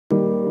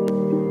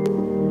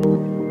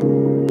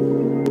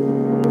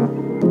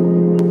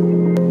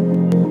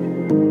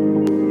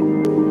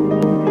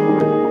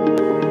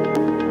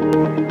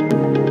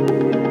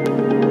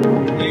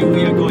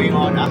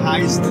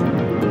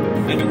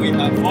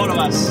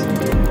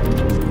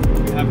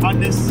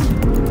Hannes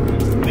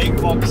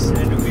big box,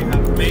 and we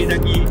have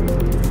Meidaki,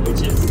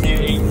 which is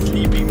staying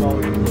sleeping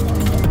mode.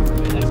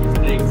 Like he's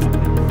playing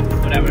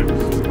something, whatever.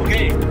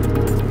 Okay,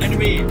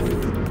 anyway,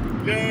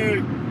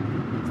 good.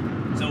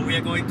 So we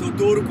are going to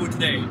Turku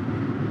today.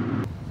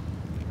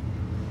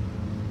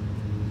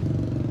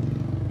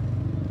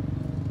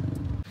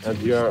 And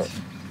your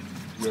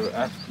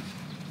app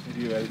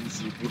video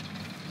is good.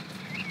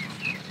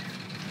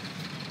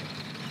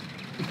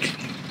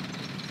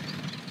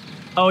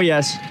 Oh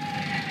yes.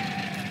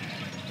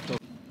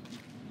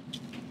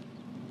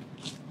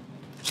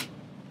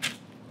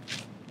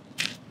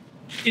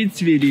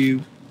 It's video.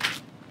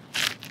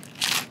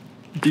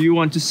 Do you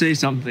want to say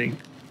something?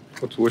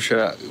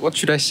 What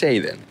should I say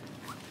then?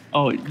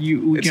 Oh,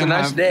 It's a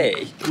nice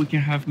day. We can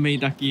have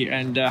Meidaki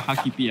and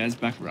Hakipi as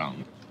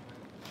background.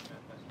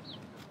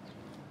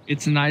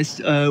 It's nice.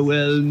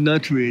 Well,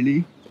 not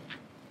really.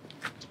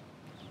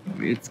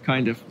 It's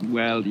kind of,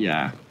 well,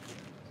 yeah.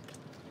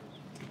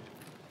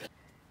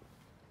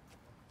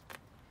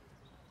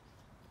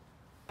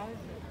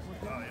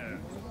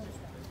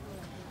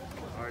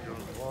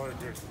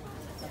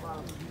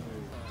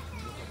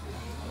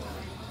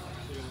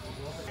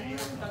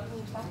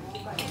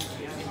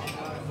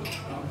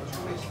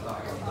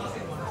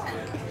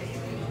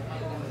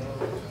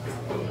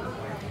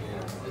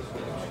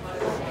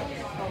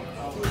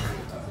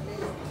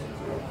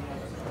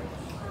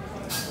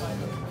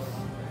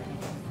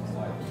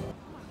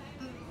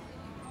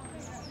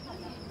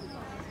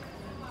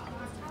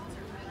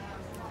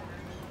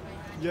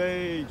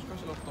 Yay!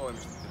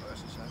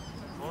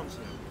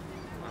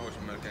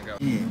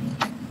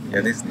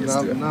 Yeah, this needs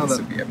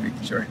to be a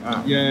picture.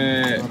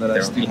 Yeah, Now that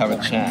I still have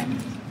a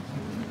chance.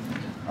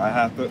 I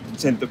have to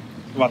send the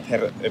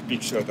Vater a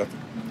picture that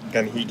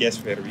can he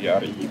guess where we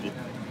are eating.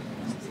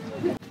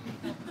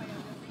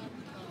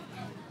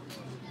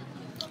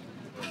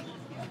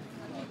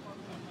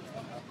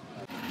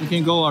 We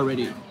can go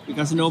already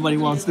because nobody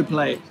wants to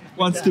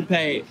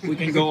pay. We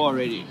can go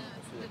already.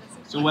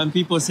 So when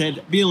people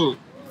said bill,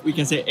 we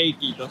can say ei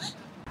kiitos.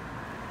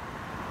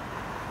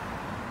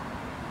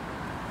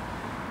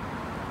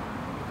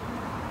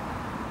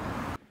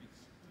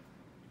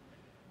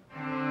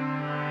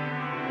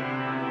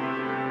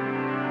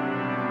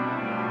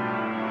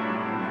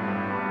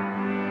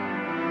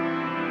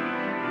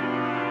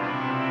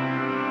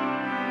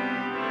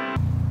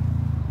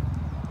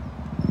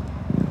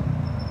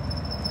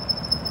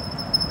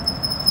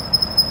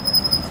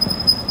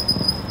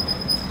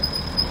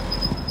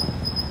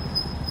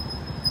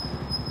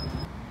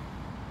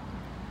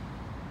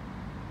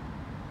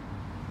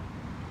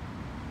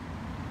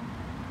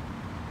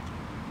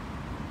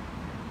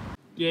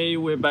 Yay,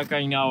 we're back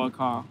in our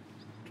car.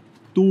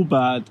 Too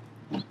bad.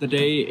 The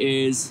day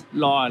is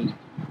long.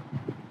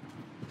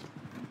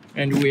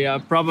 And we are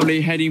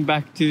probably heading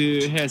back to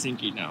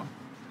Helsinki now.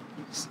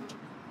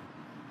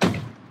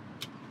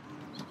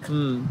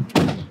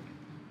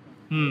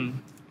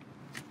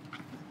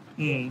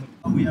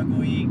 We are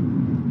going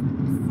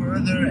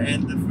further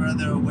and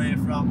further away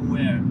from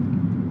where?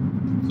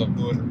 So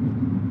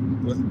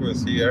Turku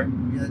is here.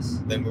 Yes.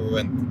 Then we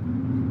went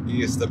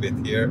east a bit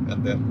here,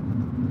 and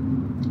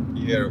then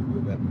here we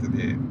went to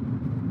the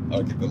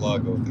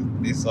archipelago, to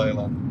this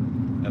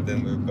island, and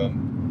then we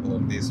come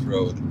along this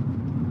road.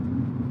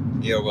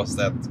 Here was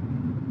that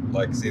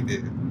like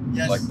city,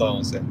 Yes. like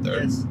town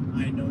center. Yes,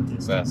 I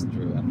noticed. Passed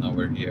through, and now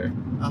we're here,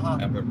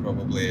 and we're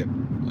probably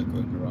like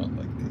going around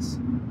like this.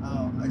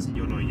 Oh, I see.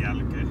 Jonon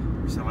jälkeen,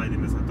 missä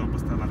laitin ne sanoi,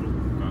 että täällä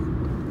rukkaa.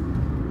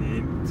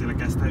 Niin siellä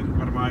kestää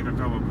varmaan aika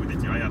kauan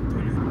kuitenkin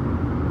ajattua.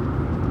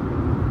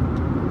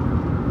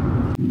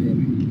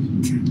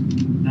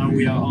 Now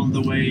we are on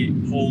the way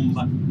home.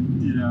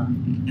 Yeah.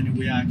 And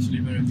we are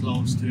actually very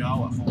close to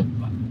our home.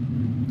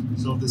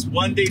 So this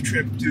one-day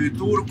trip to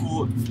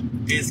Turku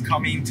is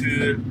coming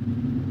to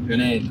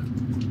An end.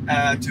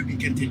 be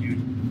continued.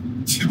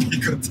 To be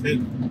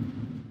continued.